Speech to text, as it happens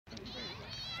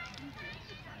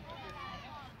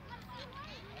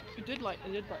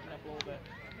did brighten up a little bit.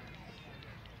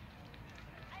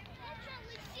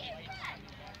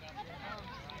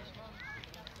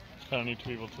 Kind of neat to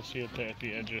be able to see it there at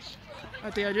the edges.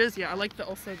 At the edges, yeah. I like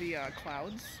also the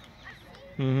clouds.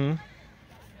 Mm-hmm.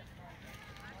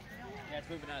 Yeah, it's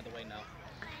moving out of the way now.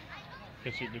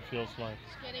 Guess it feels like.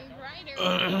 It's getting brighter.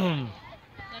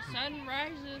 The sun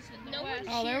rises in the west.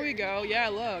 Oh, there we go. Yeah,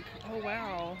 look. Oh,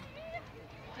 wow.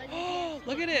 Oh,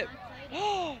 look at it.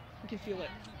 Oh, you can feel it.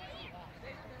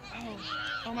 Oh,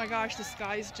 oh my gosh, the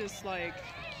sky's just like.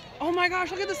 Oh my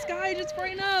gosh, look at the sky just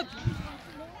brighten up.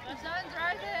 The sun's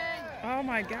rising. Oh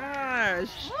my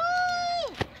gosh.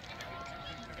 Woo!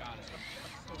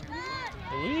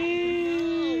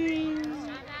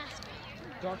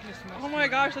 Darkness. Oh my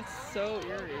gosh, that's so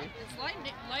eerie. It's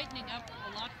lightening up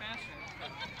a lot faster.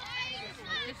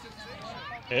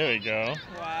 There we go.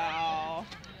 Wow.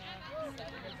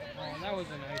 Oh, that was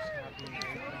a nice happy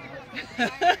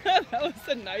night. That was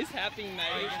a nice happy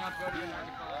night.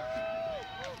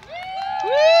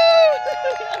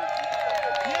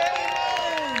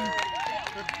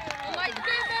 The lights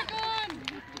came back on.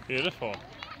 Beautiful.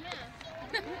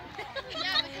 Yeah.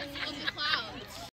 Yeah, because of the clouds.